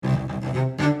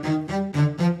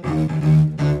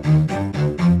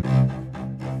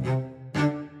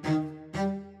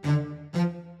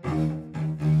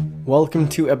Welcome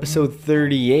to episode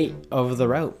 38 of The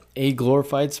Route, a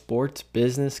glorified sports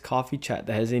business coffee chat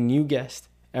that has a new guest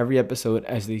every episode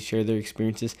as they share their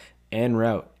experiences and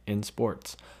route in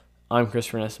sports. I'm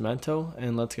Christopher Nascimento,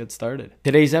 and let's get started.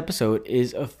 Today's episode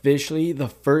is officially the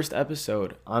first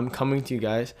episode I'm coming to you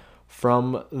guys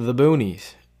from the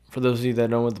boonies. For those of you that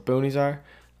know what the boonies are,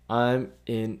 I'm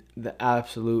in the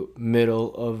absolute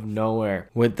middle of nowhere.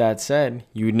 With that said,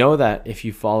 you know that if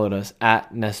you followed us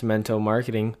at Nascimento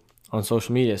Marketing on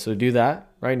social media. So do that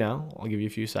right now. I'll give you a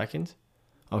few seconds.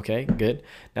 Okay, good.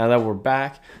 Now that we're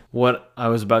back, what I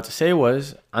was about to say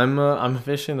was I'm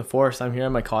officially in the forest. I'm here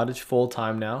at my cottage full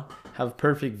time now. Have a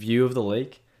perfect view of the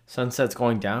lake. Sunset's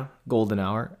going down, golden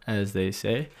hour, as they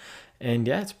say. And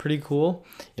yeah, it's pretty cool.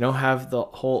 Have the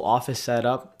whole office set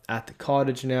up at the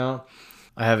cottage now.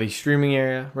 I have a streaming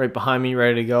area right behind me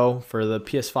ready to go for the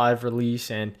PS5 release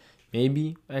and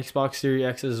maybe Xbox Series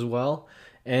X as well.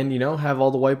 And, have all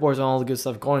the whiteboards and all the good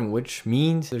stuff going, which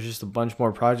means there's just a bunch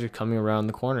more projects coming around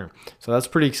the corner. So that's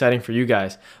pretty exciting for you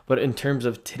guys. But in terms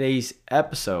of today's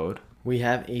episode, we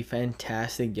have a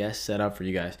fantastic guest set up for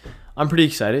you guys. I'm pretty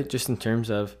excited just in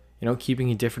terms of, keeping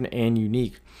it different and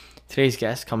unique. Today's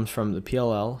guest comes from the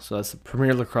PLL. So that's the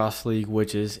Premier Lacrosse League,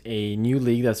 which is a new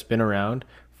league that's been around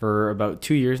for about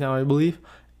 2 years now, I believe.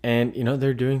 And,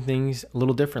 they're doing things a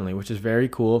little differently, which is very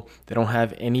cool. They don't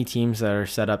have any teams that are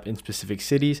set up in specific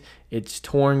cities. It's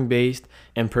touring based.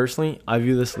 And personally, I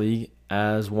view this league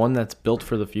as one that's built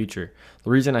for the future. The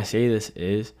reason I say this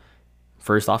is,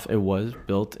 first off, it was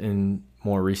built in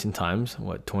more recent times,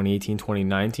 2018,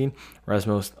 2019, whereas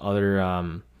most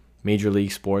other major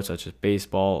league sports such as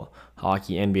baseball,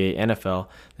 hockey, NBA, NFL,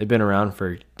 they've been around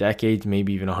for decades,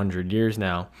 maybe even 100 years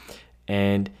now.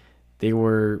 And they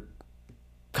were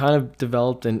kind of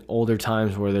developed in older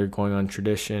times where they're going on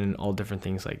tradition and all different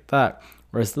things like that.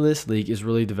 Whereas this league is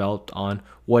really developed on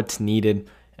what's needed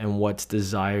and what's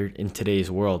desired in today's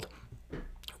world,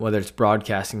 whether it's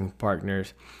broadcasting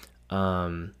partners,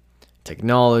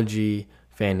 technology,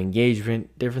 fan engagement,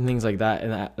 different things like that.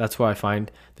 And that's what I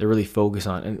find they're really focused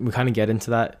on. And we kind of get into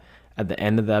that at the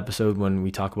end of the episode when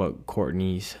we talk about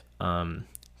Courtney's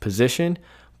position.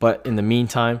 But in the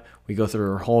meantime, we go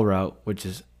through her whole route, which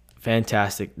is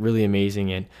fantastic, really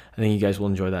amazing, and I think you guys will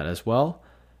enjoy that as well.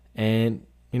 And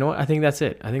you know what? I think that's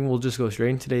it. I think we'll just go straight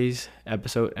into today's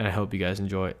episode, and I hope you guys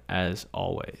enjoy it as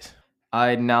always.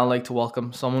 I'd now like to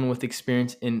welcome someone with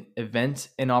experience in events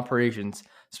and operations,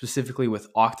 specifically with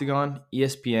Octagon,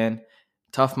 ESPN,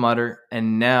 Tough Mudder,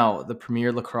 and now the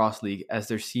Premier Lacrosse League as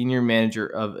their senior manager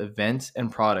of events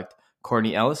and product,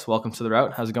 Courtney Ellis. Welcome to The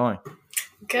Route. How's it going?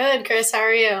 Good, Chris. How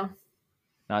are you?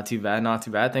 Not too bad, not too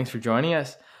bad. Thanks for joining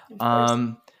us.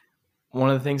 One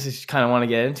of the things that you kind of want to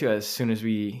get into as soon as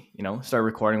we, start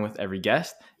recording with every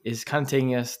guest is kind of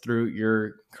taking us through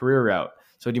your career route.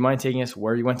 So do you mind taking us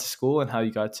where you went to school and how you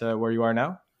got to where you are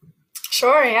now?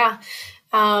 Sure, yeah.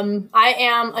 I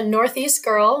am a Northeast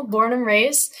girl, born and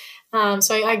raised.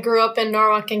 So I grew up in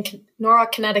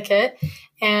Norwalk, Connecticut,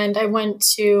 and I went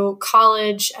to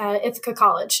college at Ithaca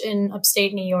College in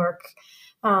upstate New York.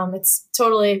 It's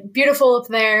totally beautiful up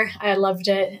there. I loved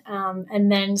it.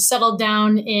 And then settled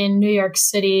down in New York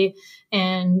City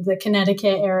and the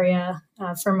Connecticut area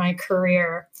for my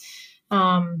career.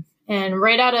 And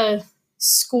right out of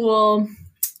school,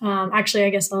 actually, I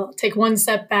guess I'll take one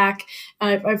step back.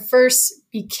 I first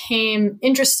became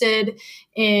interested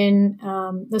in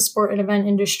the sport and event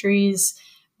industries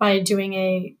by doing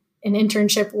an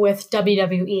internship with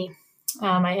WWE.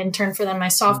 I interned for them my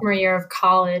sophomore year of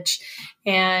college,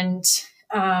 and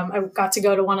I got to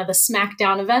go to one of the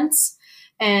SmackDown events,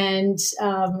 and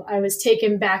I was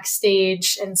taken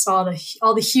backstage and saw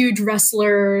all the huge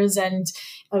wrestlers and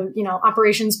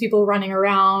operations people running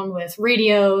around with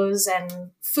radios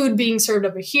and food being served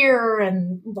over here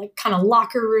and like kind of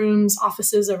locker rooms,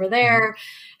 offices over there,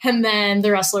 and then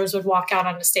the wrestlers would walk out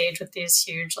on the stage with these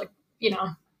huge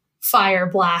fire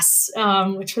blasts,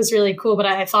 which was really cool. But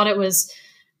I thought it was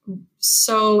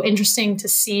so interesting to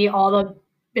see all the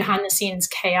behind the scenes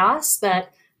chaos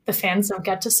that the fans don't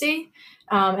get to see.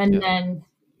 Then,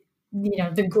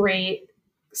 the great,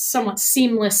 somewhat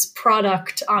seamless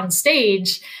product on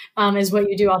stage is what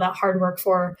you do all that hard work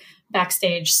for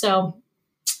backstage. So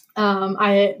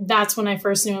that's when I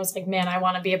first knew. I was like, man, I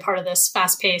want to be a part of this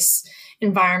fast paced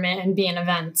environment and be in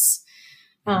events.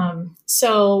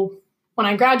 So when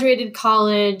I graduated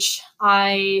college,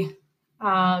 I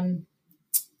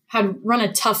had run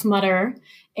a Tough Mudder,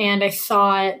 and I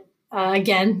thought,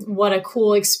 again, what a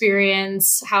cool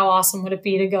experience. How awesome would it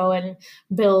be to go and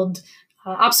build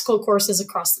obstacle courses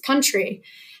across the country?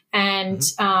 And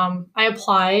I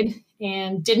applied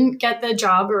and didn't get the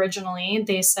job originally.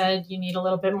 They said, you need a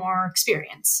little bit more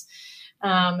experience.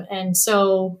 And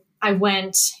so I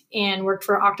went and worked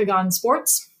for Octagon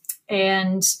Sports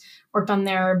and worked on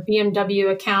their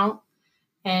BMW account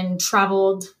and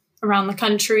traveled around the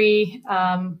country,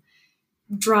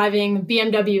 driving the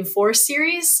BMW 4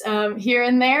 Series here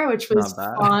and there, which was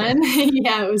fun.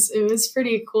 Yeah, it was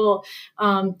pretty cool.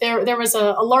 There was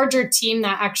a larger team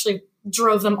that actually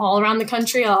drove them all around the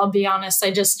country. I'll be honest,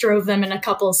 I just drove them in a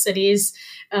couple of cities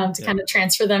to kind of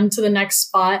transfer them to the next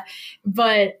spot.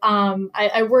 But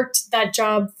I worked that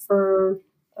job for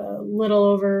a little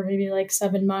over maybe like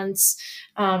 7 months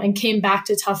and came back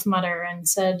to Tough Mudder and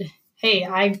said, hey,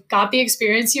 I got the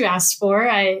experience you asked for.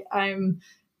 I'm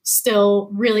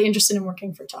still really interested in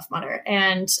working for Tough Mudder,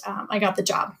 and I got the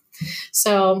job.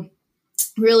 So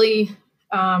really,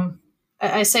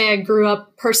 I say I grew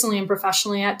up personally and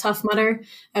professionally at Tough Mudder.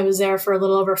 I was there for a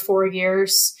little over 4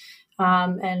 years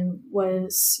and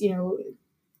was,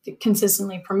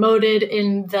 consistently promoted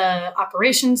in the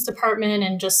operations department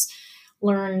and just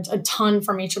learned a ton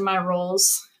from each of my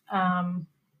roles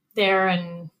there,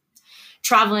 and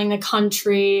traveling the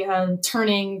country,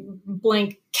 turning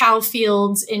blank cow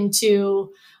fields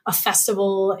into a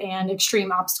festival and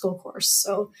extreme obstacle course.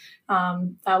 So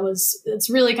it's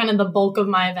really kind of the bulk of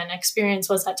my event experience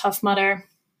was at Tough Mudder.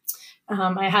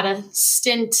 I had a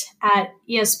stint at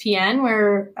ESPN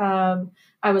where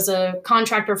I was a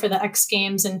contractor for the X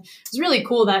Games, and it was really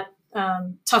cool that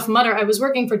Tough Mudder, I was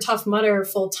working for Tough Mudder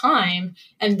full time,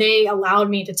 and they allowed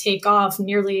me to take off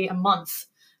nearly a month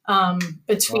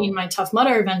between my Tough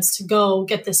Mudder events to go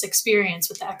get this experience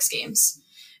with the X Games.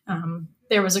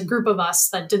 There was a group of us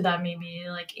that did that, maybe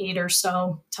like 8 or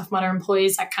so Tough Mudder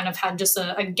employees that kind of had just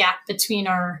a gap between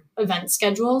our event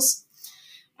schedules.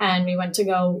 And we went to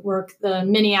go work the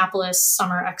Minneapolis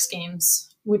Summer X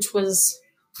Games, which was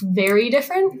very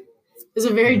different. It was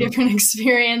a very different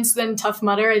experience than Tough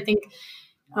Mudder. I think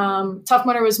Tough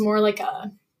Mudder was more like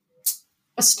a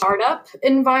startup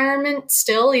environment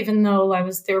still, even though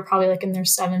they were probably like in their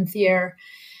 7th year.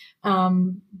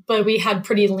 But we had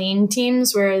pretty lean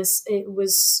teams, whereas it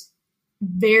was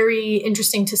very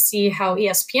interesting to see how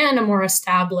ESPN, a more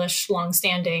established,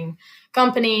 longstanding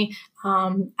company,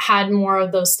 had more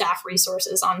of those staff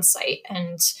resources on site.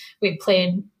 And we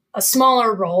played a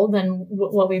smaller role than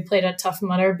what we played at Tough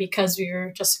Mudder because we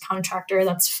were just a contractor.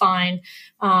 That's fine.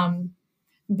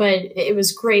 But it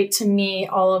was great to meet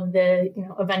all of the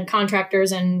event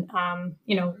contractors and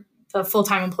the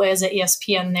full-time employees at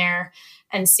ESPN there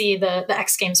and see the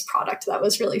X Games product. That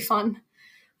was really fun.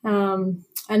 And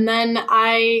then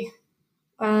I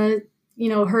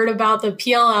heard about the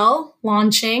PLL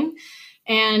launching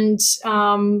and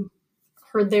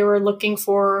heard they were looking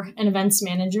for an events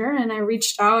manager, and I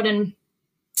reached out, and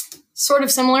sort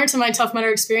of similar to my Tough Mudder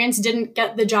experience, didn't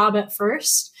get the job at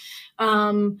first.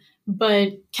 But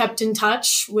kept in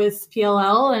touch with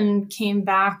PLL and came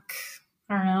back,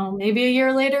 I don't know, maybe a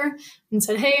year later and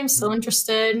said, hey, I'm still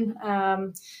interested,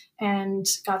 and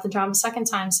got the job a second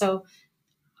time. So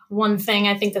one thing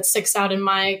I think that sticks out in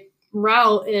my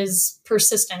route is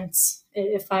persistence.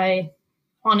 If I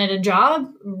wanted a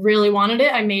job, really wanted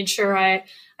it, I made sure I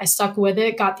stuck with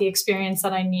it, got the experience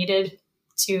that I needed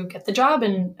to get the job,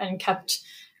 and kept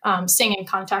staying in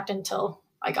contact until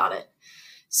I got it.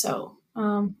 So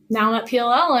now I'm at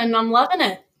PLL and I'm loving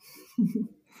it.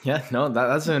 Yeah, no,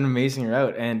 that's an amazing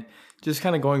route. And just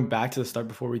kind of going back to the start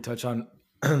before we touch on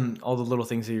all the little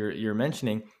things that you're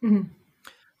mentioning,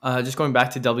 just going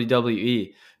back to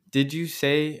WWE, did you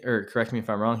say, or correct me if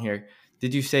I'm wrong here,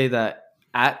 did you say that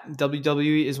at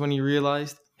WWE is when you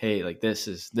realized, hey, like this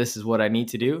is what I need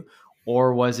to do?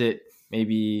 Or was it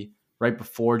maybe right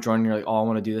before joining, you're like, oh, I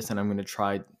want to do this and I'm going to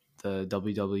try the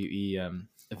WWE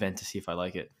event to see if I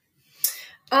like it?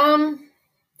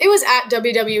 It was at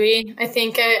WWE. I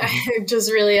think I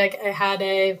just really I had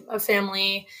a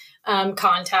family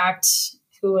contact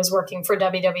who was working for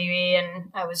WWE,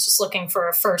 and I was just looking for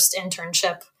a first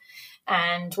internship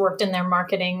and worked in their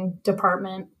marketing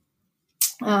department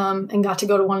and got to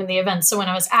go to one of the events. So when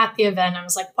I was at the event, I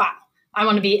was like, wow, I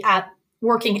want to be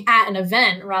working at an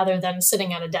event rather than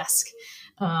sitting at a desk,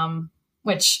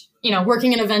 which,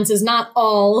 working in events is not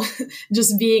all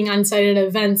just being on site at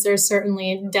events. There's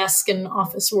certainly desk and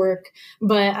office work,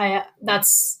 but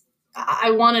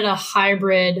I wanted a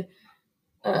hybrid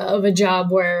of a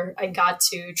job where I got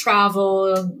to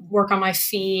travel, work on my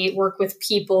feet, work with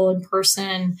people in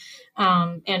person,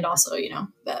 and also,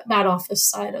 that office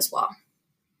side as well.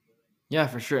 Yeah,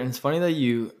 for sure. And it's funny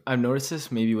that I've noticed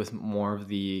this maybe with more of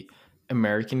the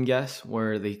American guests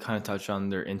where they kind of touch on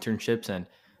their internships. And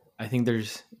I think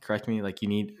there's, correct me, like you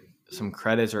need some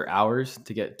credits or hours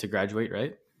to get to graduate,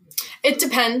 right? It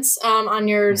depends on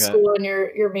your Okay. school and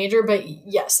your major, but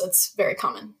yes, that's very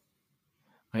common.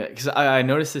 Okay. Because I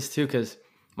noticed this too, because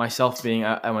myself being,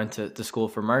 I went to school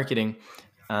for marketing,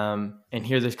 and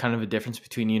here there's kind of a difference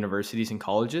between universities and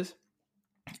colleges.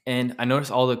 And I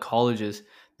noticed all the colleges,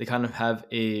 they kind of have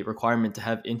a requirement to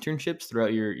have internships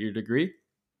throughout your degree.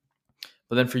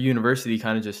 But then for university,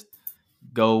 kind of just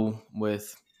go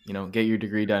with, get your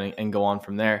degree done and go on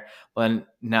from there. But then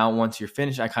now once you're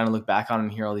finished, I kind of look back on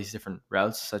and hear all these different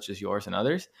routes, such as yours and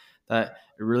others, that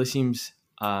it really seems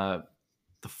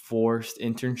the forced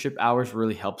internship hours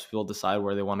really helps people decide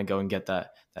where they want to go and get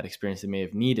that experience they may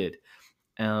have needed.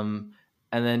 Um,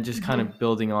 and then just kind Mhm. of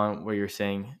building on where you're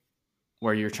saying,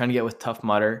 where you're trying to get with Tough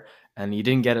Mudder and you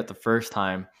didn't get it the first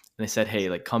time, and they said, hey,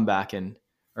 like come back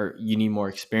or you need more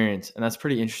experience. And that's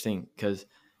pretty interesting because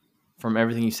from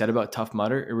everything you said about Tough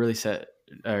Mudder, it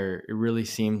really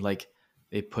seemed like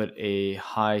they put a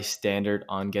high standard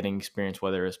on getting experience,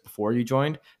 whether it's before you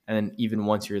joined and then even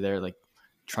once you're there, like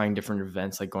trying different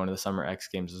events, like going to the Summer X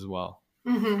Games as well.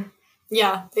 Mm-hmm.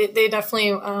 Yeah, they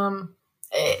definitely.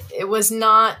 It was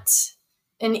not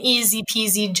an easy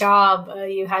peasy job.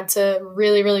 You had to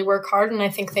really, really work hard, and I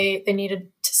think they needed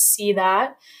to see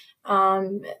that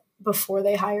um, before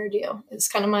they hired you. It's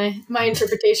kind of my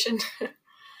interpretation.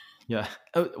 Yeah.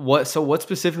 So what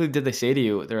specifically did they say to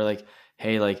you? They're like,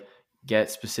 hey, like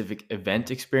get specific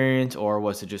event experience, or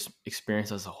was it just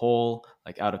experience as a whole,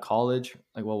 like out of college?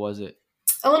 Like what was it?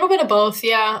 A little bit of both,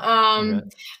 yeah.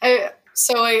 Okay.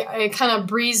 I kind of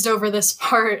breezed over this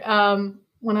part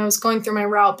when I was going through my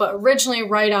route, but originally,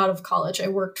 right out of college, I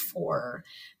worked for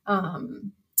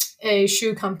um, a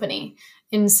shoe company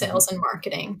in Mm-hmm. sales and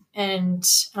marketing, and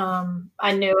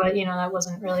I knew that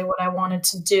wasn't really what I wanted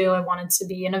to do. I wanted to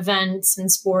be in events and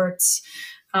sports.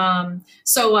 When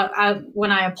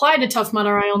I applied to Tough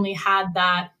Mudder, I only had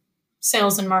that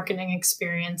sales and marketing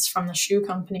experience from the shoe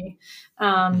company.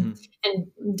 Mm-hmm.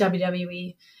 And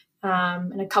WWE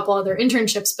and a couple other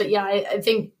internships. But yeah, I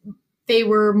think they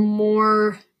were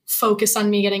more focused on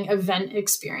me getting event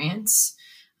experience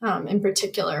in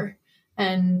particular.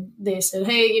 And they said,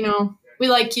 hey, we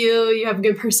like you. You have a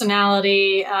good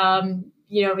personality.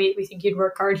 We think you'd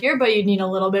work hard here, but you'd need a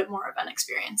little bit more event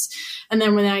experience. And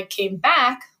then when I came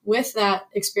back with that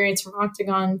experience from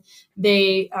Octagon,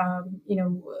 they,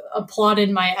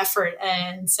 applauded my effort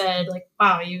and said, like,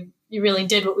 wow, you really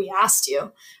did what we asked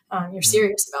you. You're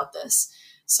serious about this.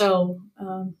 So,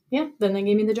 then they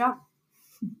gave me the job.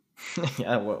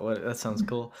 Yeah, that sounds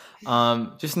cool.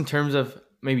 Just in terms of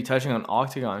maybe touching on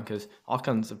Octagon, because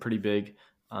Octagon's a pretty big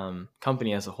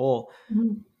company as a whole.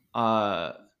 Mhm.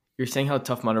 Uh, you're saying how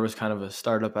Tough Mudder was kind of a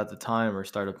startup at the time or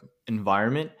startup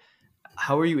environment.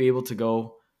 How were you able to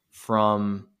go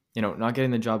from not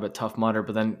getting the job at Tough Mudder,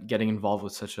 but then getting involved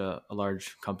with such a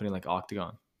large company like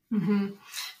Octagon? Mm-hmm.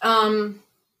 Um,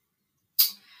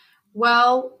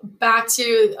 well, back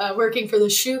to working for the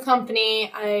shoe company,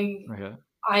 Okay.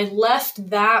 I left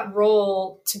that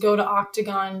role to go to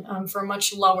Octagon for a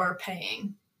much lower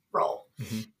paying role.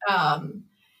 Mm-hmm. Um,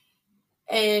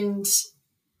 and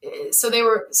so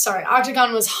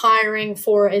Octagon was hiring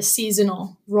for a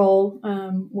seasonal role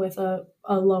with a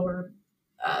lower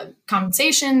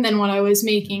compensation than what I was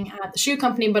making at the shoe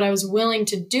company, but I was willing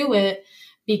to do it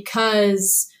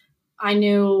because I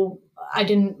knew I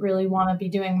didn't really want to be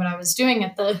doing what I was doing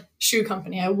at the shoe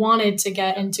company. I wanted to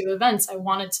get into events. I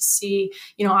wanted to see,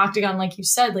 Octagon, like you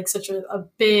said, like such a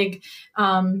big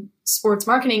sports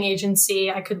marketing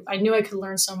agency. I knew I could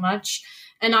learn so much.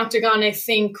 And Octagon, I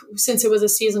think, since it was a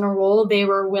seasonal role, they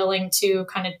were willing to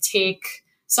kind of take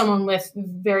someone with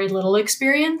very little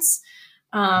experience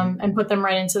and put them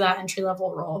right into that entry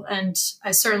level role. And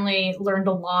I certainly learned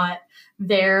a lot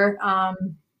there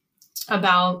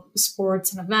about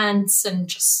sports and events and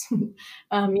just,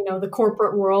 the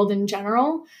corporate world in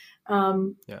general.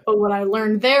 Yeah. But what I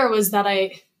learned there was that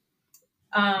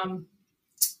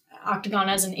Octagon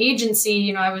as an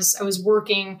agency, I was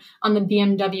working on the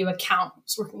BMW account. I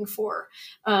was working for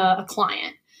a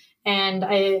client, and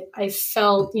I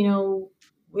felt,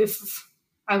 if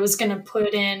I was going to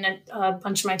put in a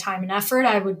bunch of my time and effort,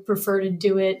 I would prefer to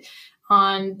do it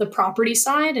on the property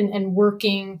side and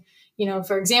working.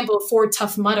 For example, for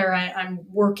Tough Mudder, I'm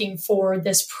working for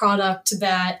this product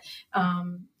that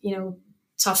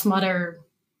Tough Mudder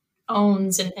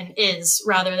owns and is,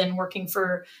 rather than working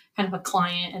for kind of a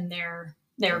client and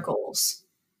their goals.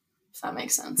 If that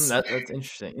makes sense. That's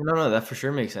interesting. No, that for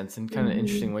sure makes sense, and kind of Mm-hmm.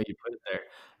 interesting way you put it there.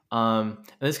 And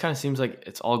this kind of seems like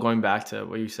it's all going back to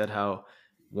what you said, how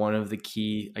one of the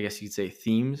key, I guess you could say,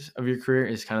 themes of your career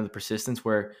is kind of the persistence,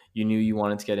 where you knew you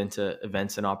wanted to get into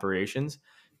events and operations,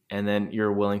 and then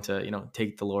you're willing to,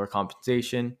 take the lower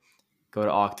compensation, go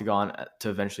to Octagon to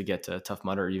eventually get to Tough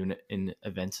Mudder, or even in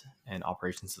events and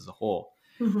operations as a whole.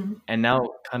 Mm-hmm. And now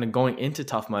kind of going into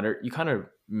Tough Mudder, you kind of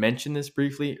mentioned this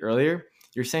briefly earlier.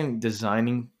 You're saying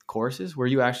designing courses. Were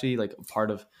you actually like a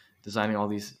part of designing all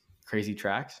these crazy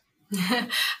tracks?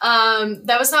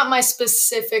 That was not my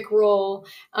specific role.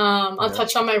 I'll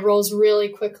touch on my roles really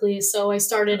quickly. So I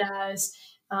started as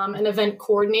an event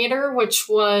coordinator, which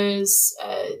was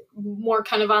more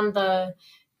kind of on the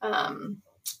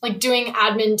like doing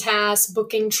admin tasks,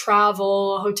 booking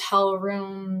travel, hotel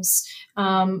rooms,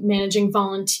 managing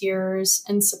volunteers,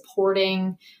 and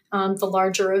supporting the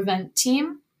larger event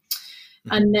team.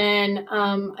 Mm-hmm. And then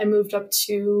I moved up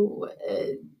to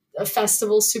a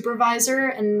festival supervisor,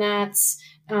 and that's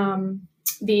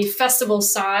the festival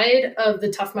side of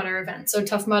the Tough Mudder event. So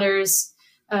Tough Mudders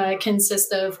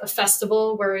consist of a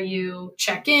festival where you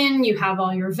check in, you have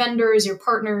all your vendors, your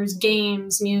partners,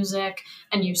 games, music,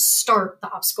 and you start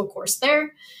the obstacle course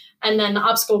there. And then the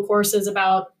obstacle course is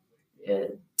about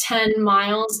 10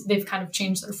 miles. They've kind of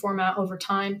changed their format over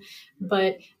time,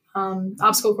 but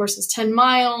obstacle course is 10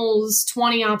 miles,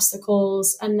 20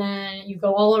 obstacles, and then you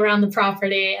go all around the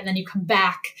property, and then you come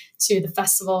back to the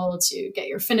festival to get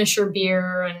your finisher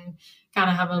beer and kind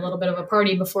of have a little bit of a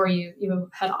party before you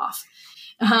head off.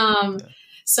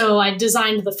 So I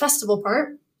designed the festival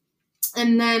part,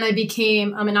 and then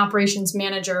I'm an operations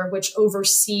manager, which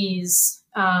oversees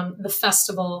the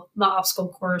festival, the obstacle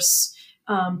course,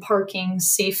 parking,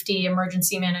 safety,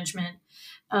 emergency management,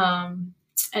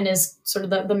 and is sort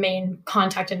of the main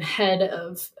contact and head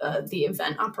of the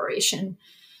event operation.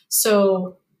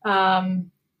 So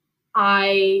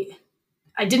I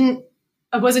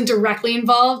wasn't directly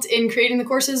involved in creating the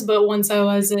courses, but once I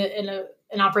was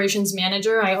an operations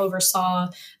manager, I oversaw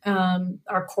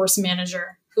our course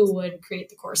manager who would create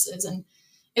the courses. And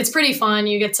it's pretty fun.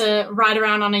 You get to ride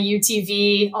around on a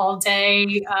UTV all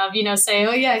day, say,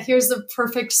 oh yeah, here's the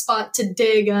perfect spot to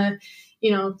dig a,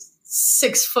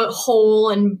 6-foot hole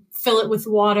and fill it with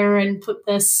water and put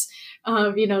this,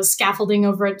 scaffolding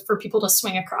over it for people to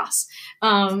swing across.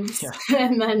 And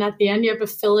then at the end, you have to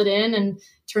fill it in and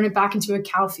turn it back into a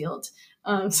cow field.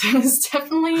 So it's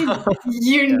definitely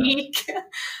unique,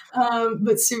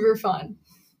 but super fun.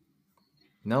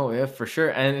 No, yeah, for sure.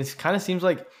 And it kind of seems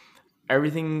like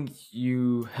everything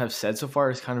you have said so far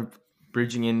is kind of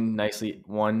bridging in nicely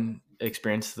one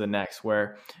experience to the next,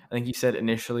 where I think you said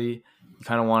initially you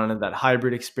kind of wanted that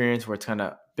hybrid experience where it's kind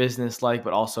of business-like,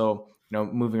 but also,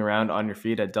 moving around on your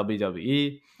feet at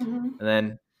WWE. Mm-hmm. And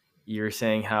then you were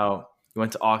saying how you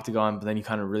went to Octagon, but then you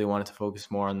kind of really wanted to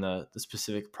focus more on the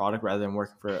specific product rather than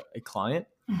working for a client.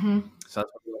 Mm-hmm. So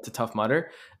that's why you went to Tough Mudder.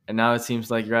 And now it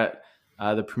seems like you're at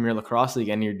the Premier Lacrosse League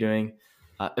and you're doing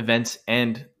events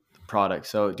and product.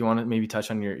 So do you want to maybe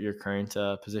touch on your current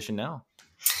position now?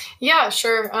 Yeah,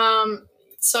 sure.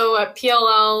 So at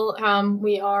PLL,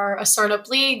 we are a startup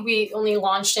league. We only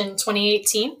launched in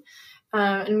 2018,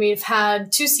 and we've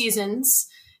had 2 seasons.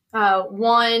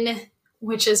 One,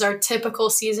 which is our typical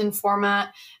season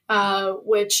format,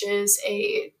 which is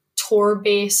a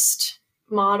tour-based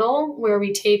model where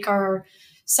we take our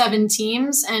 7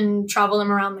 teams and travel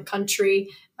them around the country.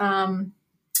 And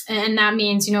that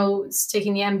means,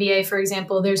 taking the NBA, for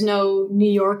example, there's no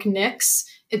New York Knicks.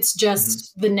 It's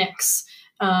just the Knicks.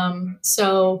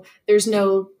 So there's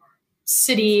no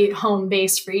city home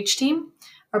base for each team.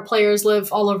 Our players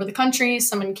live all over the country,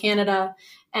 some in Canada,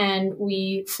 and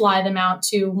we fly them out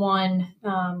to one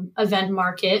event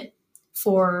market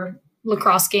for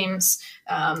lacrosse games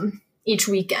each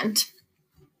weekend.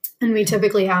 And we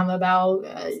typically have about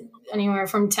anywhere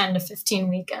from 10 to 15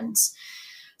 weekends.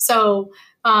 So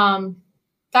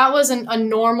that was a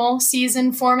normal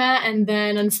season format. And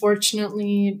then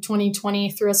unfortunately,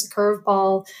 2020 threw us a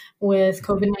curveball with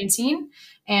COVID-19.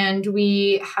 And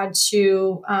we had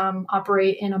to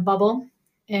operate in a bubble.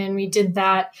 And we did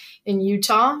that in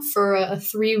Utah for a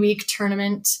 3-week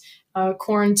tournament,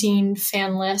 quarantined,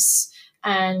 fanless.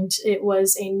 And it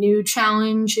was a new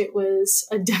challenge. It was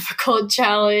a difficult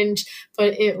challenge,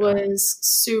 but it was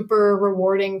super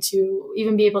rewarding to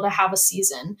even be able to have a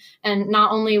season. And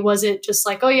not only was it just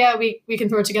like, oh yeah, we can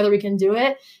throw it together, we can do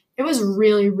it. It was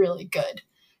really, really good.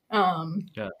 Our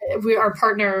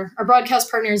broadcast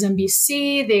partner is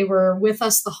NBC. They were with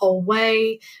us the whole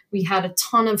way. We had a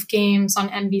ton of games on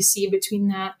NBC between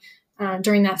that,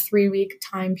 during that 3-week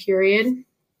time period.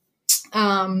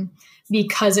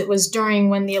 because it was during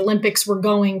when the Olympics were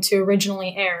going to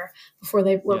originally air before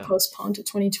they were postponed to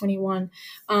 2021.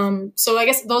 So I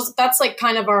guess that's like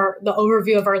kind of the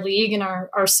overview of our league and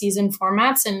our season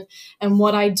formats. And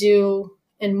what I do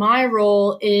in my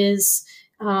role is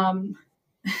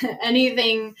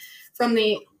anything from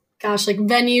like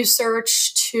venue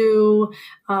search to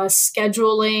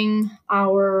scheduling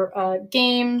our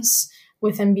games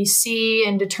with NBC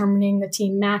and determining the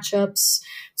team matchups,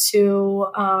 to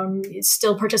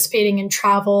still participating in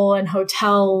travel and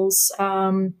hotels,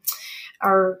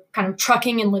 our kind of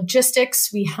trucking and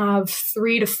logistics. We have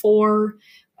 3 to 4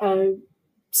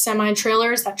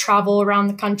 semi-trailers that travel around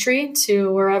the country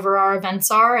to wherever our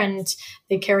events are, and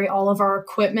they carry all of our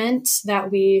equipment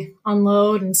that we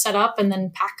unload and set up and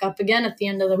then pack up again at the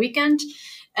end of the weekend.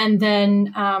 And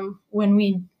then when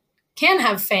we can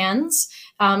have fans,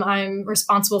 I'm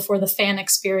responsible for the fan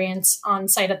experience on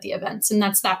site at the events. And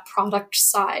that's that product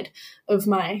side of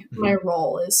my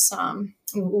role is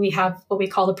we have what we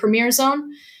call the Premier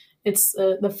Zone. It's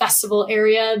the festival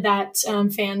area that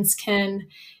fans can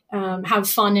have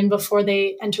fun in before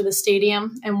they enter the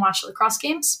stadium and watch lacrosse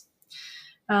games.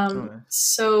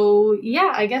 So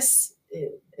yeah, I guess,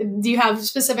 do you have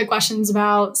specific questions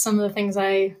about some of the things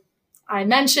I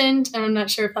mentioned? I'm not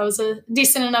sure if that was a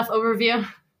decent enough overview.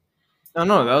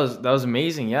 No, that was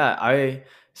amazing. Yeah,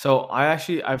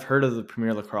 I've heard of the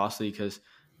Premier Lacrosse League because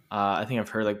I think I've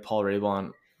heard like Paul Rabel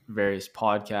on various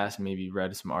podcasts and maybe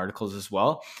read some articles as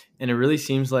well. And it really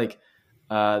seems like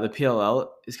the PLL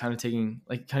is kind of taking,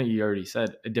 like kind of you already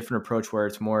said, a different approach where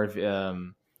it's more of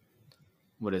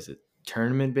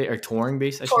tournament based or touring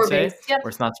based, I should say, yep. Where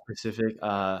it's not specific,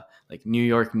 like New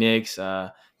York Knicks,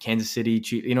 Kansas City,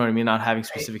 you know what I mean? Not having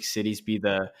specific cities be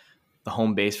the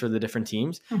home base for the different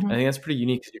teams. I think that's pretty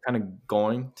unique because you're kind of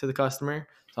going to the customer.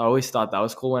 So I always thought that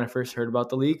was cool when I first heard about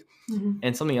the league.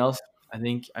 And something else, I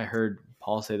think I heard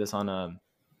Paul say this on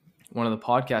one of the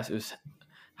podcasts, it was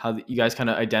how you guys kind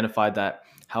of identified that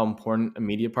how important a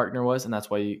media partner was. And that's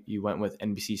why you went with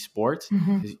NBC Sports,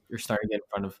 because you're starting to get in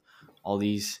front of all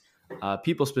these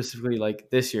people, specifically like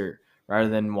this year, rather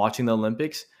than watching the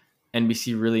Olympics.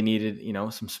 NBC really needed,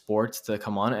 some sports to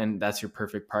come on, and that's your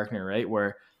perfect partner, right?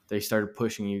 Where they started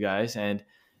pushing you guys. And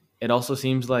it also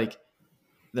seems like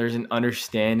there's an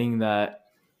understanding that,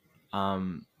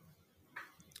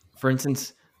 for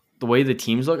instance, the way the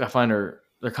teams look, I find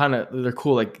they're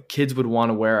cool. Like kids would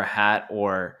want to wear a hat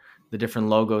or the different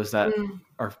logos that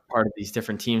are part of these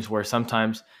different teams, where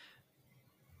sometimes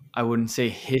I wouldn't say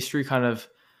history kind of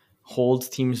holds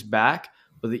teams back,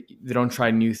 but they don't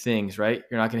try new things, right?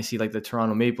 You're not going to see like the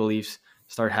Toronto Maple Leafs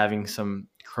start having some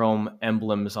chrome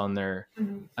emblems on their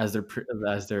as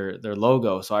their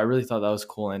logo. So I really thought that was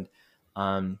cool. And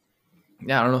I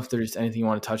don't know if there's anything you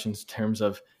want to touch in terms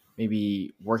of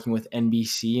maybe working with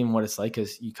NBC and what it's like,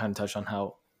 because you kind of touched on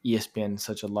how ESPN is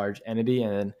such a large entity,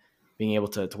 and then being able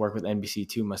to work with NBC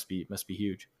too must be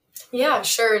huge. Yeah,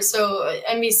 sure. So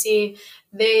NBC,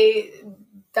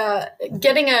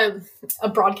 getting a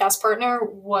broadcast partner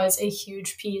was a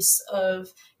huge piece of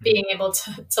being able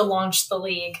to launch the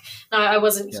league. Now, I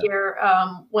wasn't here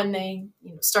when they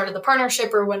started the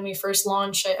partnership or when we first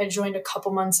launched. I joined a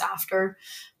couple months after,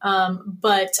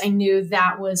 but I knew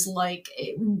that was like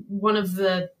one of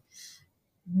the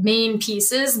main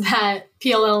pieces that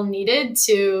PLL needed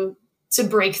to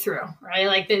break through, right?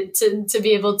 Like to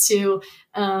be able to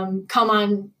come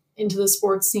on into the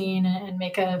sports scene and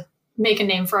make a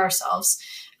name for ourselves.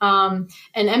 And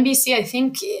NBC, I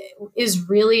think, is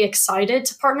really excited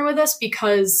to partner with us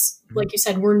because, like you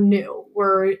said, we're new.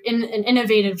 We're in an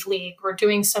innovative league. We're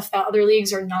doing stuff that other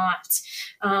leagues are not.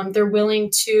 They're willing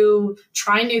to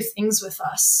try new things with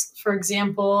us. For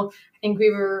example, I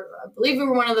believe we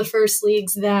were one of the first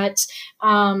leagues that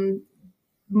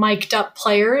mic'd up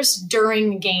players during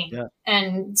the game. Yeah.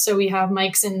 And so we have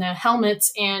mics in the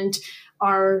helmets, and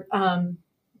our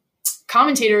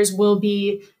commentators will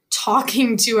be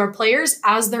talking to our players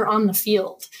as they're on the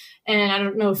field. And I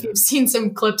don't know if you've seen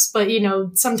some clips, but,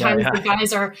 sometimes the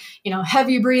guys are,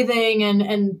 heavy breathing,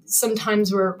 and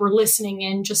sometimes we're listening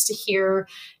in just to hear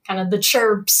kind of the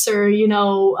chirps or,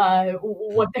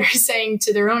 what they're saying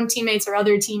to their own teammates or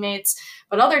other teammates.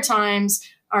 But other times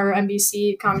our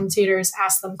NBC commentators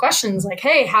ask them questions like,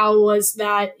 hey, how was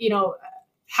that?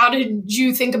 How did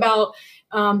you think about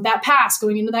that pass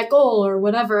going into that goal or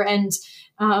whatever? And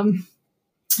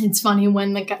it's funny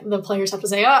when the players have to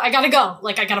say, oh, I got to go.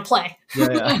 Like, I got to play.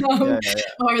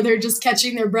 Or they're just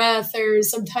catching their breath. Or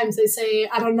sometimes they say,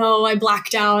 I don't know, I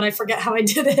blacked out. I forget how I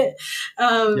did it.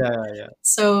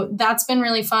 So that's been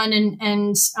really fun.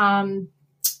 And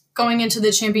going into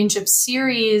the championship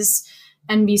series,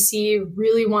 NBC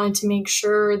really wanted to make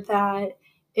sure that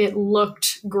it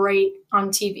looked great on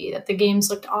TV, that the games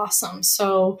looked awesome.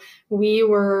 So we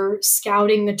were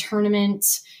scouting the tournament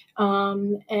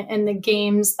and the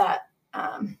games that,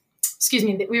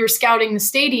 we were scouting the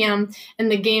stadium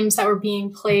and the games that were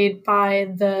being played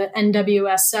by the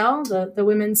NWSL, the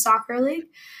Women's Soccer League.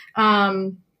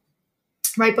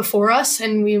 Right before us,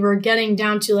 and we were getting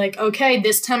down to like, okay,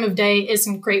 this time of day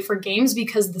isn't great for games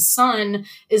because the sun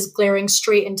is glaring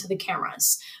straight into the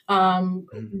cameras.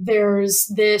 There's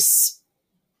this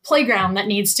playground that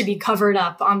needs to be covered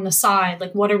up on the side.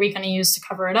 Like, what are we going to use to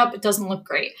cover it up? It doesn't look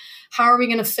great. How are we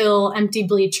going to fill empty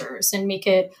bleachers and make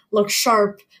it look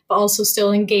sharp, but also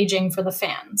still engaging for the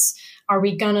fans? Are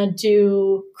we going to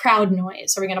do crowd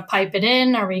noise? Are we going to pipe it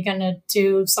in? Are we going to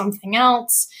do something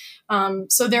else?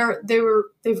 So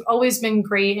they've always been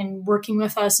great in working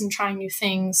with us and trying new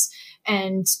things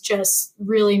and just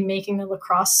really making the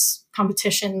lacrosse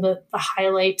competition the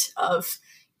highlight of,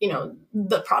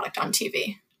 the product on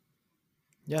TV.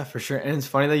 Yeah, for sure. And it's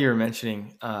funny that you were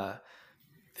mentioning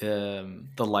the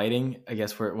lighting, I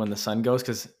guess, when the sun goes,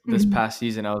 because this past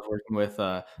season I was working with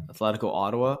Atletico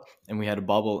Ottawa, and we had a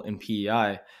bubble in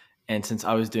PEI. And since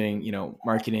I was doing,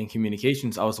 marketing and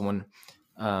communications, I was the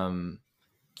one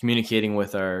communicating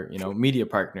with our, media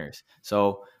partners.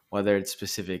 So whether it's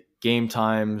specific game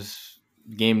times,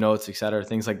 game notes, etc.,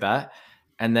 things like that.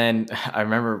 And then I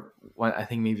remember I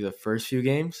think maybe the first few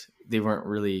games, they weren't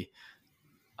really,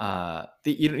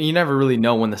 you never really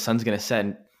know when the sun's going to set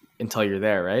until you're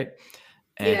there, right?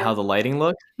 And how the lighting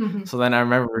looks. Mm-hmm. So then I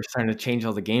remember we were starting to change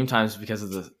all the game times because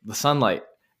of the sunlight.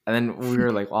 And then we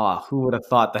were like, wow, who would have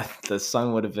thought that the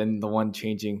sun would have been the one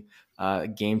changing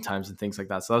game times and things like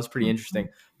that. So that was pretty interesting.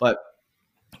 But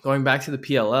going back to the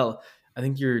PLL, I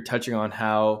think you're touching on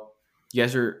how you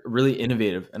guys are really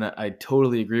innovative. And I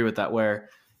totally agree with that, where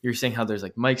you're saying how there's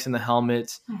like mics in the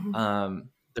helmets.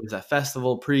 There's that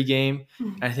festival pregame.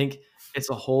 And I think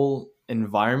it's a whole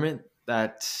environment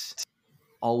that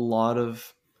a lot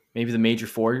of maybe the major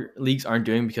four leagues aren't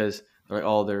doing because they're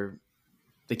like,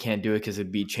 they can't do it because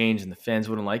it'd be changed and the fans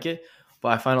wouldn't like it. But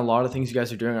I find a lot of things you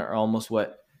guys are doing are almost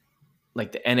what,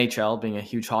 like the NHL, being a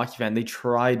huge hockey fan, they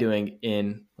try doing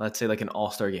in, let's say, like an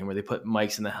all-star game where they put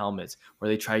mics in the helmets, where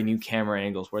they try new camera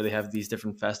angles, where they have these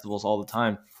different festivals all the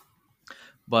time.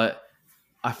 But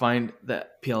I find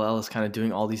that PLL is kind of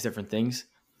doing all these different things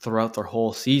throughout their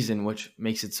whole season, which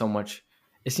makes it so much,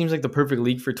 it seems like the perfect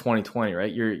league for 2020,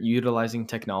 right? You're utilizing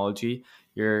technology,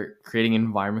 you're creating an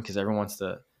environment because everyone wants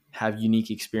to have unique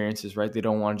experiences, right? They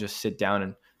don't want to just sit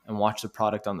down and watch the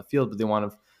product on the field, but they want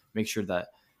to make sure that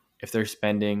if they're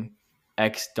spending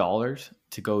X dollars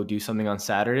to go do something on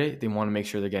Saturday, they want to make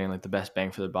sure they're getting like the best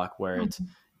bang for their buck, where it's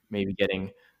maybe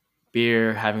getting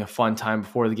beer, having a fun time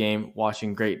before the game,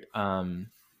 watching great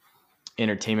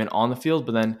entertainment on the field,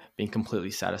 but then being completely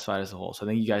satisfied as a whole. So I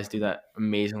think you guys do that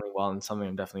amazingly well, and something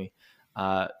I'm definitely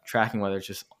tracking, whether it's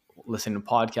just listening to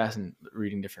podcasts and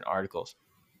reading different articles.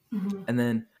 And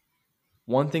then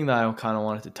one thing that I kind of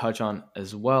wanted to touch on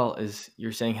as well is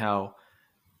you're saying how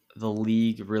the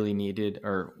league really needed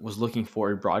or was looking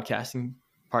for a broadcasting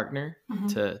partner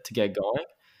to get going.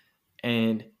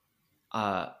 And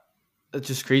it's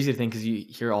just crazy to think, because you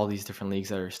hear all these different leagues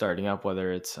that are starting up,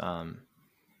 whether it's, I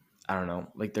don't know,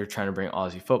 like they're trying to bring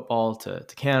Aussie football to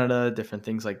Canada, different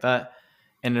things like that.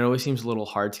 And it always seems a little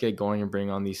hard to get going and bring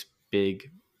on these big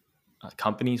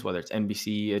companies, whether it's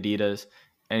NBC, Adidas,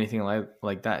 anything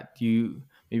like that. Do you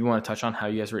maybe want to touch on how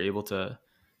you guys were able to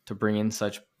bring in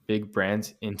such big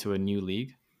brands into a new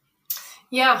league?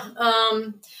 Yeah.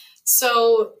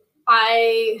 So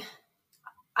I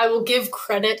will give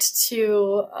credit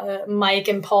to Mike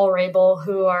and Paul Rabel,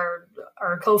 who are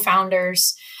our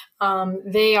co-founders.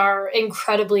 They are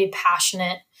incredibly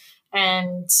passionate,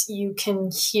 and you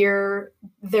can hear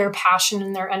their passion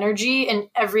and their energy in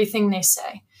everything they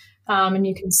say. And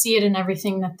you can see it in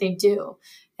everything that they do.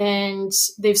 And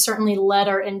they've certainly led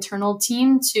our internal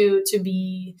team to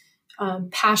be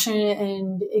passionate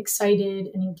and excited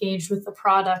and engaged with the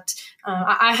product.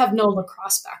 I have no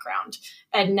lacrosse background,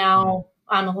 and now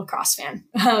I'm a lacrosse fan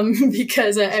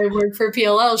because I work for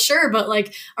PLL, sure, but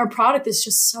like our product is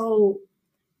just so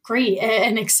great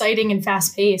and exciting and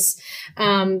fast paced.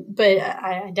 But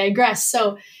I digress.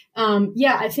 So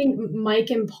I think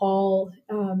Mike and Paul,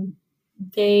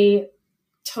 they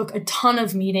took a ton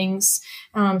of meetings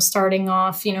starting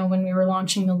off, when we were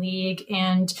launching the league,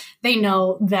 and they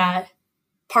know that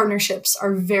partnerships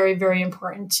are very, very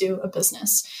important to a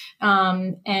business.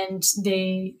 And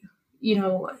they,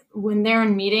 when they're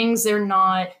in meetings, they're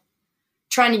not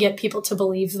trying to get people to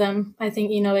believe them. I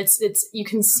think, it's, you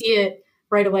can see it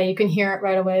right away. You can hear it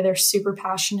right away. They're super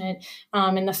passionate.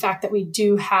 And the fact that we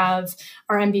do have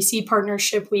our NBC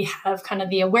partnership, we have kind of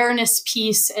the awareness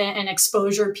piece and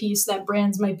exposure piece that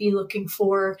brands might be looking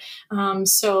for.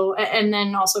 And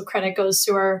then also credit goes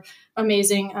to our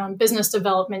amazing business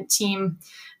development team.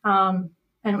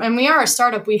 And we are a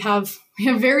startup. We have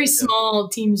very small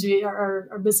teams.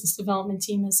 Our business development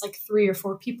team is like 3 or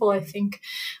 4 people, I think.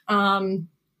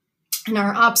 And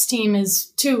our ops team is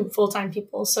 2 full-time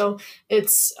people. So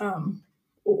it's,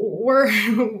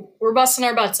 we're busting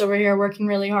our butts over here, working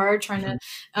really hard, trying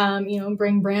to,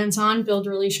 bring brands on, build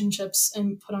relationships,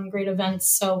 and put on great events.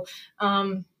 So,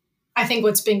 I think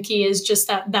what's been key is just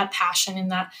that passion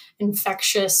and that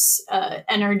infectious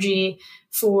energy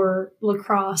for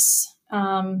lacrosse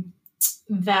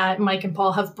that Mike and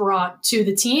Paul have brought to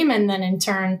the team, and then in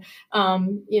turn,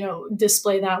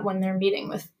 display that when they're meeting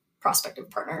with prospective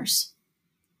partners.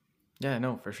 Yeah,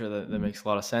 no, for sure. That makes a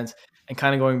lot of sense. And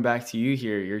kind of going back to you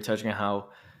here, you're touching on how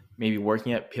maybe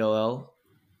working at PLL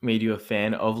made you a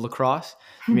fan of lacrosse.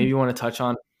 Maybe you want to touch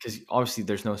on, because obviously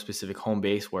there's no specific home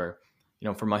base where,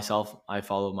 for myself, I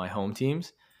follow my home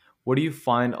teams. What do you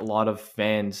find a lot of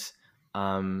fans,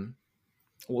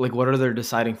 what are their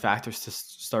deciding factors to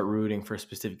start rooting for a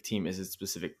specific team? Is it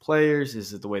specific players?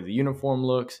 Is it the way the uniform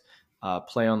looks,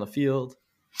 play on the field?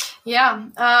 Yeah.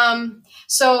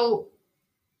 So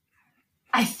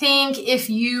I think if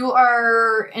you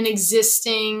are an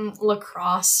existing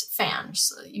lacrosse fan,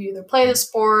 so you either play the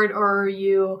sport or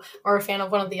you are a fan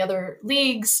of one of the other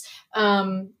leagues,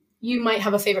 you might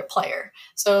have a favorite player.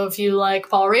 So if you like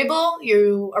Paul Rabel,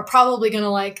 you are probably going to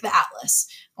like the Atlas.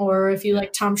 Or if you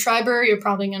like Tom Schreiber, you're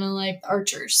probably going to like the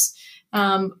Archers.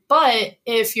 But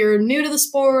if you're new to the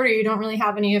sport or you don't really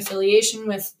have any affiliation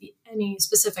with any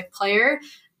specific player,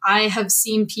 I have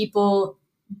seen people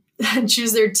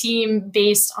choose their team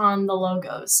based on the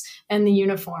logos and the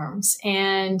uniforms.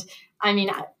 And I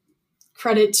mean,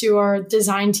 credit to our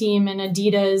design team and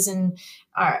Adidas, and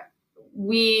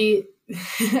we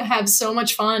have so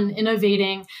much fun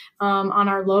innovating on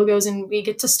our logos, and we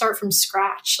get to start from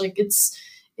scratch. Like it's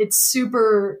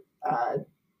super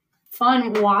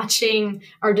fun watching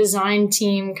our design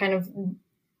team kind of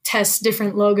test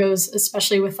different logos,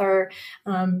 especially with our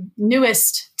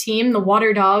newest team, the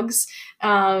Water Dogs.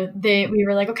 We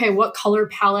were like, okay, what color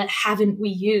palette haven't we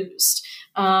used?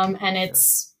 And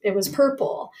it was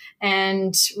purple.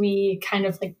 And we kind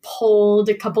of like polled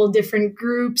a couple of different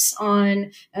groups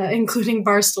on, including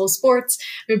Barstool Sports.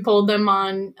 We polled them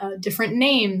on different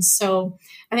names. So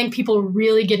I think people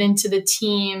really get into the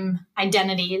team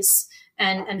identities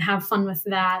and have fun with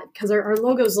that, because our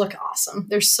logos look awesome.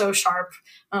 They're so sharp.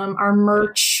 Our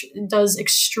merch does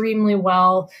extremely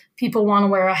well. People want to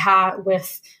wear a hat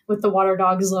with the Water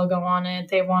Dogs logo on it.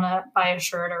 They want to buy a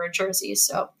shirt or a jersey.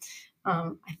 So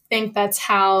I think that's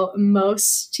how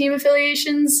most team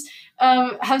affiliations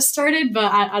have started,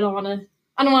 but I don't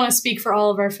want to speak for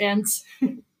all of our fans.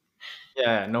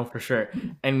 Yeah, no, for sure.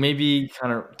 And maybe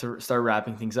kind of to start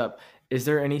wrapping things up, is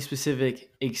there any specific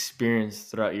experience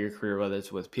throughout your career, whether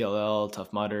it's with PLL,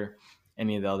 Tough Mudder,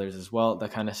 any of the others as well,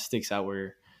 that kind of sticks out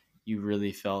where you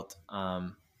really felt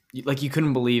like you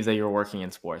couldn't believe that you were working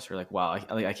in sports? You're like, wow,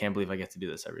 I can't believe I get to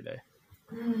do this every day.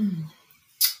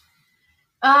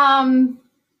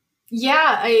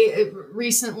 Yeah, I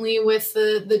recently with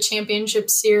the championship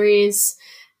series,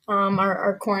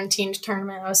 our quarantined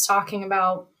tournament I was talking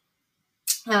about,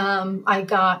 I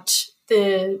got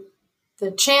the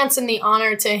chance and the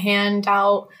honor to hand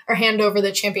over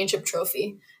the championship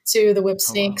trophy to the Whip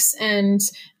Snakes. Oh, wow.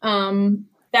 And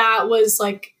that was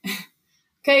like,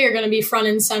 okay, you're going to be front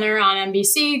and center on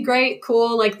NBC. Great,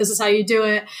 cool. Like, this is how you do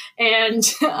it.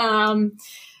 And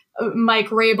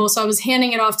Mike Rabel. So I was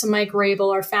handing it off to Mike Rabel,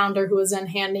 our founder, who was then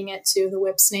handing it to the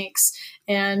Whip Snakes.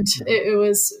 And it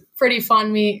was pretty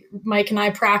fun. Mike and I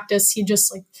practiced. He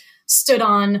just like stood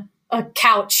on a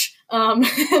couch. And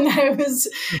I was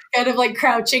kind of like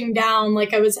crouching down,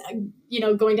 like I was,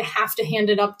 going to have to hand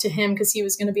it up to him because he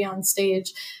was going to be on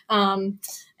stage. And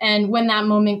when that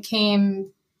moment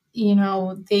came,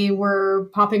 they were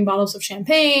popping bottles of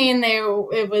champagne.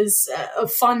 It was a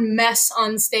fun mess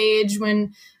on stage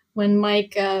when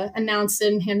Mike announced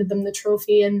it and handed them the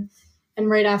trophy. And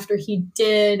right after he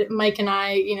did, Mike and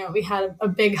I, we had a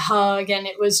big hug, and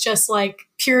it was just like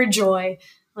pure joy.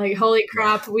 Like, holy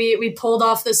crap, we pulled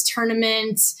off this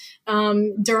tournament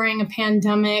during a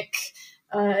pandemic.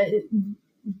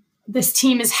 This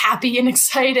team is happy and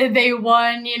excited. They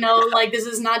won, like, this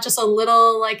is not just a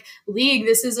little like league.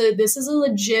 This is a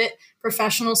legit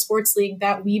professional sports league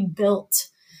that we built.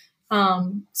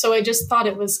 So I just thought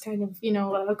it was kind of,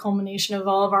 a culmination of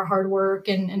all of our hard work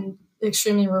and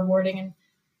extremely rewarding. And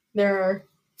there are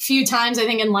few times I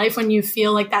think in life when you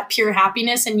feel like that pure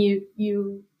happiness and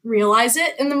you realize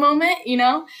it in the moment, it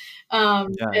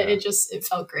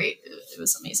felt great. It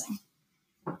was amazing.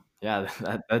 Yeah,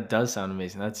 that does sound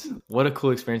amazing. That's what a cool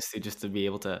experience to be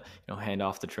able to hand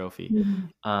off the trophy.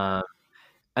 Um,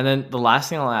 and then the last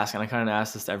thing I'll ask, and I kind of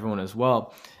ask this to everyone as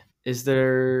well, is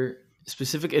there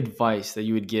specific advice that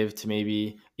you would give to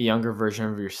maybe a younger version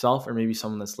of yourself, or maybe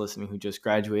someone that's listening who just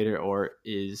graduated or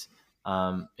is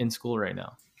in school right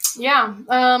now? Yeah,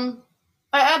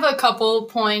 I have a couple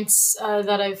points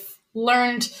that I've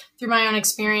learned through my own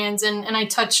experience, and I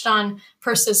touched on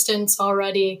persistence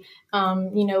already.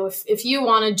 If you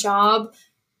want a job,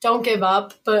 don't give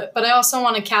up. But I also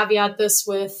want to caveat this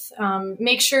with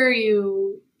make sure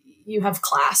you have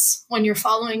class when you're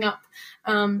following up.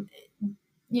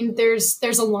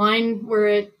 There's a line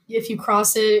where if you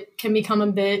cross it, it can become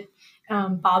a bit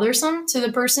bothersome to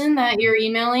the person that you're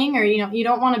emailing, or you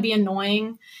don't want to be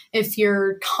annoying if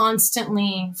you're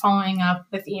constantly following up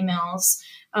with emails.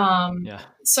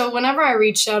 So whenever I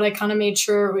reached out, I kind of made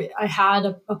sure I had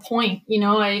a point.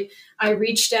 I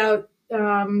reached out,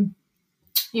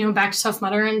 back to Tough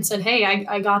Mudder and said, hey,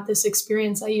 I got this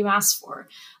experience that you asked for.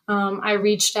 I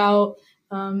reached back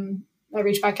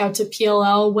out to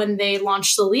PLL when they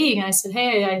launched the league, and I said,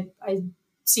 hey, I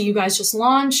see you guys just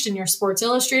launched in your Sports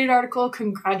Illustrated article.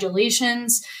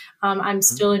 Congratulations. I'm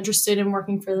still interested in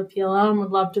working for the PLL and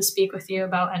would love to speak with you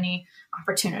about any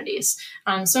opportunities.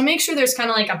 So make sure there's kind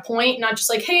of like a point, not just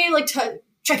like, hey,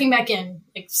 checking back in,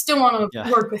 like still want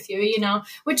to work with you,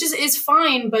 which is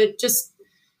fine, but just,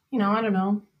 I don't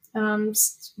know,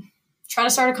 try to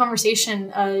start a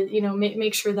conversation,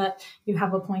 make sure that you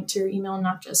have a point to your email,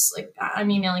 not just like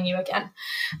I'm emailing you again.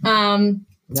 And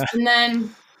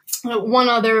then one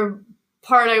other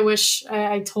part I wish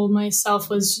I told myself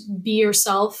was be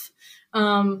yourself.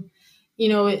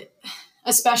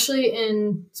 Especially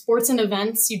in sports and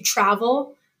events, you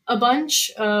travel a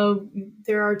bunch.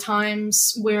 There are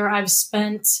times where I've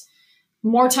spent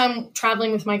more time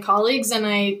traveling with my colleagues than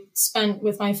I spent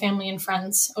with my family and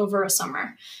friends over a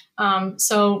summer.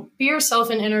 So be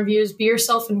yourself in interviews, be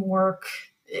yourself in work.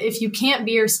 If you can't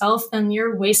be yourself, then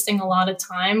you're wasting a lot of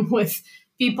time with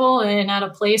people and at a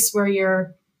place where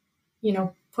you're,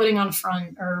 putting on a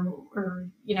front or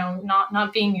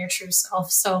not being your true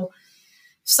self. So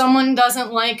if someone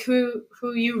doesn't like who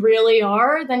you really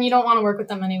are, then you don't want to work with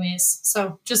them anyways.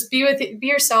 So just be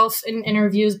yourself in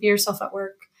interviews, be yourself at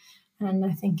work. And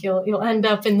I think you'll end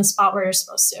up in the spot where you're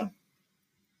supposed to.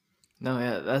 No,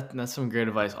 yeah, that's some great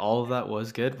advice. All of that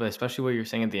was good, but especially what you're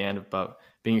saying at the end about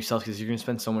being yourself, because you're going to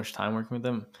spend so much time working with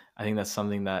them. I think that's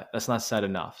something that's not said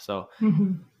enough. So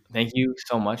thank you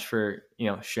so much for,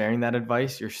 sharing that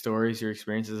advice, your stories, your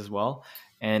experiences as well.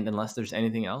 And unless there's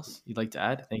anything else you'd like to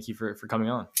add, thank you for coming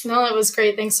on. No, that was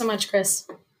great. Thanks so much, Chris.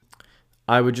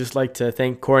 I would just like to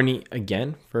thank Courtney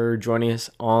again for joining us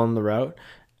on the route.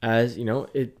 As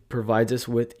it provides us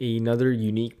with another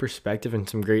unique perspective and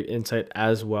some great insight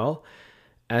as well.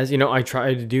 As I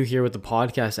try to do here with the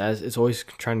podcast, as it's always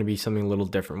trying to be something a little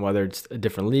different, whether it's a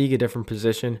different league, a different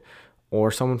position,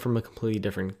 or someone from a completely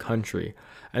different country.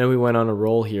 I know we went on a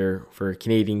roll here for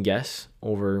Canadian guests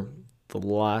over the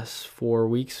last 4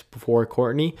 weeks before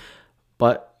Courtney,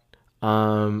 but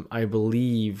I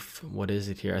believe, what is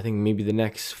it here? I think maybe the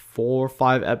next 4 or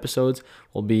 5 episodes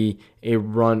will be a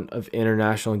run of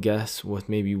international guests with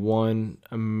maybe one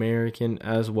American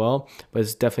as well. But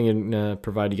it's definitely going to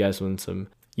provide you guys with some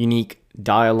unique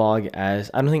dialogue, as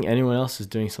I don't think anyone else is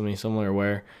doing something similar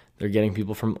where they're getting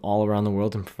people from all around the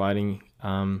world and providing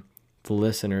the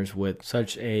listeners with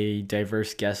such a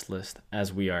diverse guest list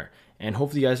as we are. And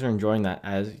hopefully you guys are enjoying that,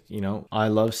 as, I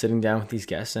love sitting down with these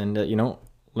guests and,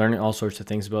 learning all sorts of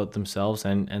things about themselves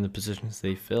and the positions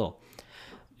they fill.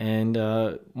 And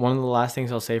one of the last things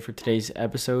I'll say for today's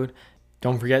episode,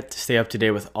 don't forget to stay up to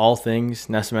date with all things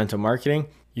Nascimento marketing.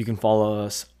 You can follow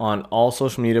us on all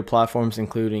social media platforms,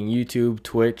 including YouTube,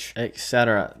 Twitch,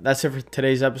 etc. That's it for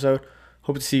today's episode.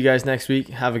 Hope to see you guys next week.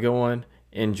 Have a good one.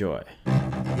 Enjoy.